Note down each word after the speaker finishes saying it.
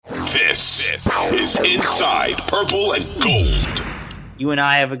This is Inside Purple and Gold. You and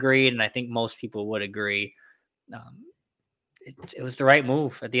I have agreed, and I think most people would agree. It was the right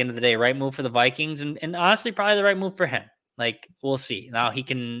move at the end of the day. Right move for the Vikings, and honestly, probably the right move for him. Like, we'll see. Now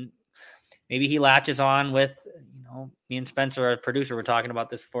maybe he latches on with, me and Spencer, our producer, were talking about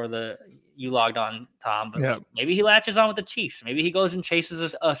this before you logged on, Tom. But maybe he latches on with the Chiefs. Maybe he goes and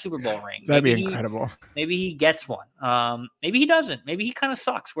chases a Super Bowl ring. That'd be incredible. Maybe he gets one. Maybe he doesn't. Maybe he kind of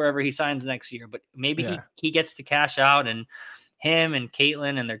sucks wherever he signs next year. But maybe he gets to cash out, and him and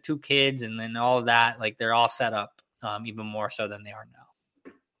Caitlin and their 2 kids and then all of that, like, they're all set up even more so than they are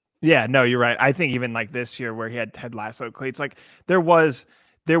now. Yeah, no, you're right. I think even like this year where he had Ted Lasso cleats, like there was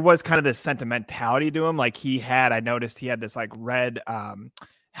kind of this sentimentality to him. Like I noticed he had this like red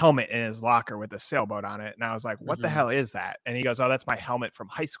helmet in his locker with a sailboat on it. And I was like, what the hell is that? And he goes, oh, that's my helmet from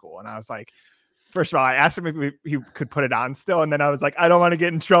high school. And I was like, first of all, I asked him if he could put it on still. And then I was like, I don't want to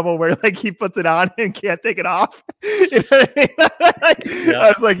get in trouble where like he puts it on and can't take it off. You know what I mean?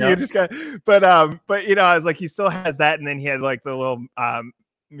 I was like, you just got, but I was like, he still has that. And then he had like the little,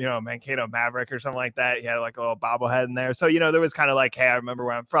 Mankato Maverick or something like that. He had like a little bobblehead in there. So, there was kind of like, hey, I remember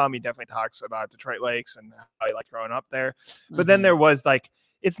where I'm from. He definitely talks about Detroit Lakes and how he liked growing up there. But then there was like,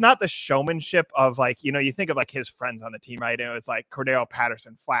 it's not the showmanship of like, you think of like his friends on the team, right? And it was like Cordero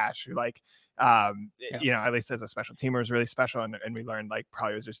Patterson Flash, who like, at least as a special teamer is really special. And we learned like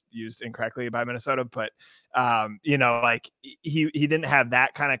probably was just used incorrectly by Minnesota, but like he didn't have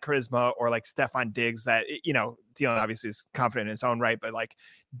that kind of charisma or like Stephon Diggs that, Thielen obviously is confident in his own right, but like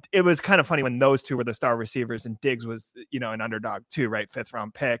it was kind of funny when those two were the star receivers and Diggs was, an underdog too, right? 5th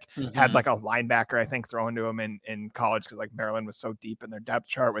round pick, had like a linebacker, I think, thrown to him in college because like Maryland was so deep in their depth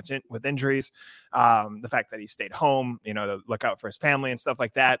chart with injuries. The fact that he stayed home, to look out for his family and stuff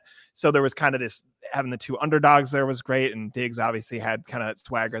like that. So there was kind of this, having the 2 underdogs there was great. And Diggs obviously had kind of that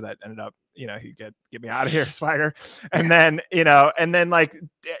swagger that ended up, he get me out of here swagger. And then, like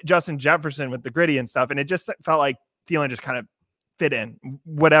Justin Jefferson with the gritty and stuff. And it just felt like Thielen just kind of fit in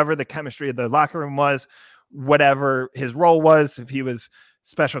whatever the chemistry of the locker room was, whatever his role was, if he was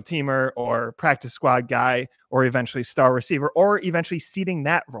special teamer or practice squad guy or eventually star receiver or eventually seeding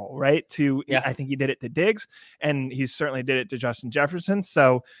that role, right? I think he did it to Diggs and he certainly did it to Justin Jefferson.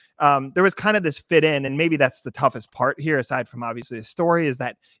 So there was kind of this fit in, and maybe that's the toughest part here, aside from obviously the story, is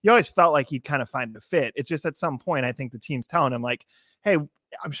that you always felt like he'd kind of find a fit. It's just at some point, I think the team's telling him like, hey,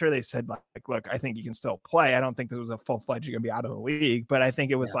 I'm sure they said like, look, I think you can still play. I don't think this was a full-fledged, you're going to be out of the league, but I think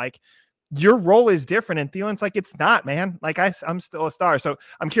it was like, your role is different. And Thielen's like, it's not, man. Like I'm still a star. So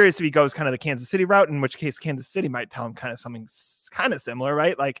I'm curious if he goes kind of the Kansas City route, in which case Kansas City might tell him kind of something kind of similar,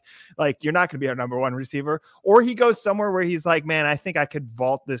 right? Like you're not going to be our number 1 receiver, or he goes somewhere where he's like, man, I think I could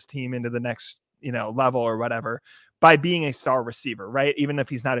vault this team into the next, level or whatever by being a star receiver, right? Even if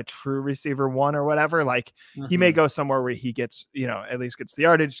he's not a true receiver 1 or whatever, like he may go somewhere where he gets, at least gets the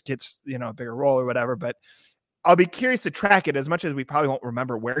yardage, gets, a bigger role or whatever, but I'll be curious to track it as much as we probably won't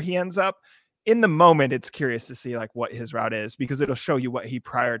remember where he ends up. In the moment, it's curious to see like what his route is, because it'll show you what he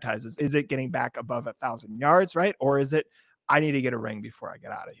prioritizes. Is it getting back above 1,000 yards, right? Or is it, I need to get a ring before I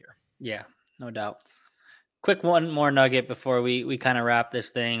get out of here? Yeah, no doubt. Quick one more nugget before we kind of wrap this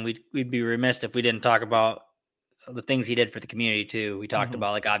thing. We'd be remiss if we didn't talk about the things he did for the community too. We talked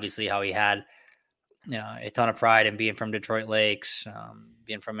about like obviously how he had a ton of pride in being from Detroit Lakes,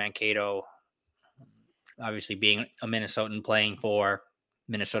 being from Mankato, obviously being a Minnesotan playing for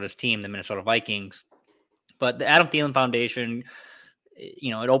Minnesota's team, the Minnesota Vikings. But the Adam Thielen Foundation,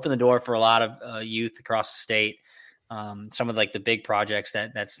 it opened the door for a lot of youth across the state. Some of like the big projects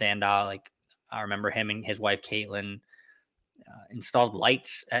that stand out, like I remember him and his wife Caitlin installed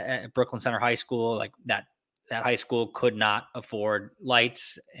lights at Brooklyn Center High School. Like that high school could not afford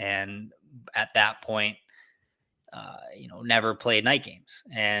lights, and at that point, never played night games.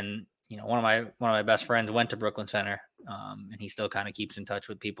 And one of my best friends went to Brooklyn Center, and he still kind of keeps in touch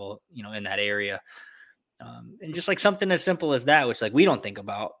with people, in that area. And just like something as simple as that, which like we don't think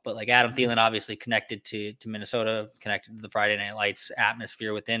about, but like Adam Thielen obviously connected to Minnesota, connected to the Friday Night Lights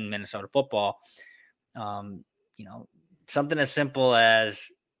atmosphere within Minnesota football. Something as simple as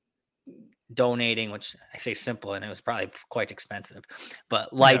donating, which I say simple, and it was probably quite expensive,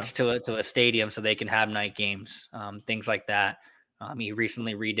 but lights to a stadium so they can have night games, things like that. He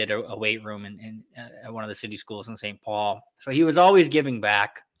recently redid a weight room in at one of the city schools in St. Paul. So he was always giving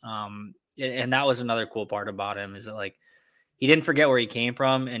back. And that was another cool part about him, is that like he didn't forget where he came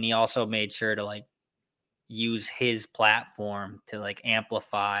from, and he also made sure to like use his platform to like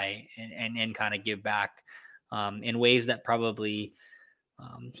amplify and kind of give back in ways that probably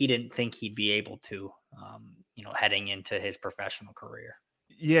he didn't think he'd be able to, heading into his professional career.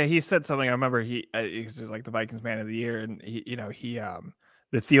 Yeah, he said something. I remember he was like the Vikings man of the year, and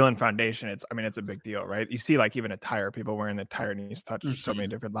the Thielen Foundation. It's a big deal, right? You see like even attire, people wearing the attire, and he's touched so many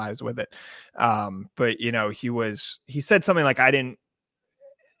different lives with it. But he said something like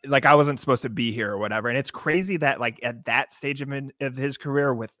I wasn't supposed to be here or whatever. And it's crazy that like at that stage of his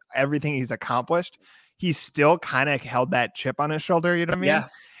career, with everything he's accomplished, he still kind of held that chip on his shoulder. You know what I mean? Yeah.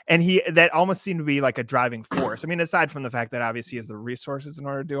 And that almost seemed to be like a driving force. I mean, aside from the fact that obviously he has the resources in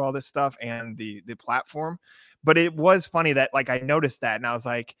order to do all this stuff and the platform, but it was funny that like I noticed that and I was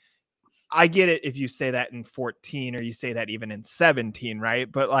like, I get it if you say that in 14 or you say that even in 17, right?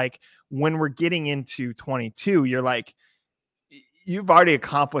 But like when we're getting into 22, you're like, you've already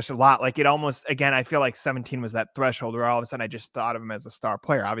accomplished a lot. Like it almost, again, I feel like 17 was that threshold where all of a sudden I just thought of him as a star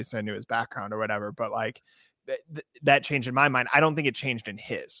player. Obviously I knew his background or whatever, but like that changed in my mind. I don't think it changed in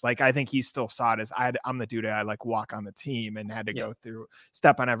his. Like, I think he still saw it as I'm the dude I like walk on the team and had to go through,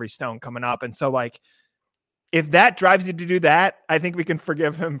 step on every stone coming up. And so like, if that drives you to do that, I think we can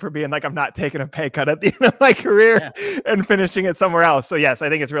forgive him for being like, I'm not taking a pay cut at the end of my career and finishing it somewhere else. So yes, I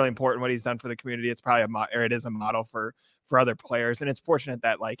think it's really important what he's done for the community. It's probably it is a model for other players. And it's fortunate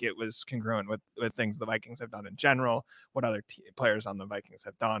that like it was congruent with things the Vikings have done in general, what other players on the Vikings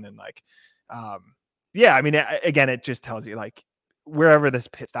have done. And like, I mean, again, it just tells you like wherever this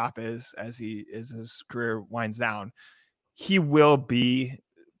pit stop is, as his career winds down, he will be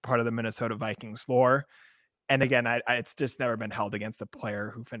part of the Minnesota Vikings lore. And again, it's just never been held against a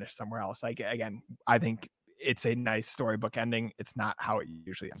player who finished somewhere else. Like, again, I think it's a nice storybook ending. It's not how it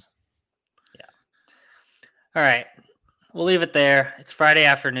usually ends. Yeah. All right. We'll leave it there. It's Friday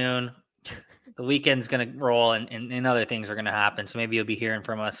afternoon. The weekend's going to roll and other things are going to happen. So maybe you'll be hearing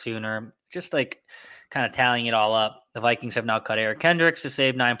from us sooner. Just like kind of tallying it all up. The Vikings have now cut Eric Kendricks to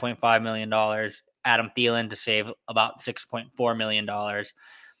save $9.5 million. Adam Thielen to save about $6.4 million.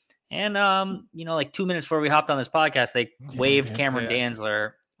 And, like 2 minutes before we hopped on this podcast, they waived Cameron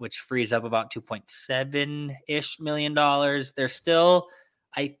Dantzler, which frees up about $2.7-ish million. They're still,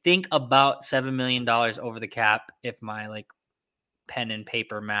 I think, about $7 million over the cap if my like pen and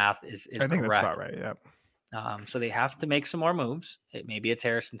paper math is correct. I think that's about right. Yeah. So they have to make some more moves. Maybe it's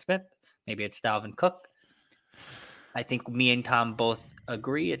Harrison Smith. Maybe it's Dalvin Cook. I think me and Tom both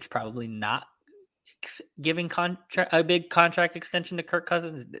agree it's probably not giving a big contract extension to Kirk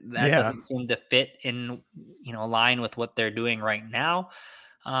Cousins. That doesn't seem to fit in, line with what they're doing right now.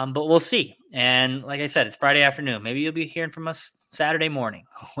 But we'll see. And like I said, it's Friday afternoon. Maybe you'll be hearing from us Saturday morning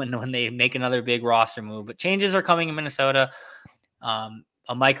when they make another big roster move. But changes are coming in Minnesota.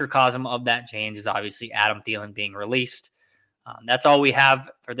 A microcosm of that change is obviously Adam Thielen being released. That's all we have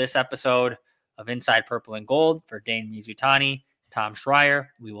for this episode of Inside Purple and Gold. For Dane Mizutani, Tom Schreier,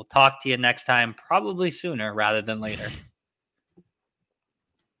 we will talk to you next time, probably sooner rather than later.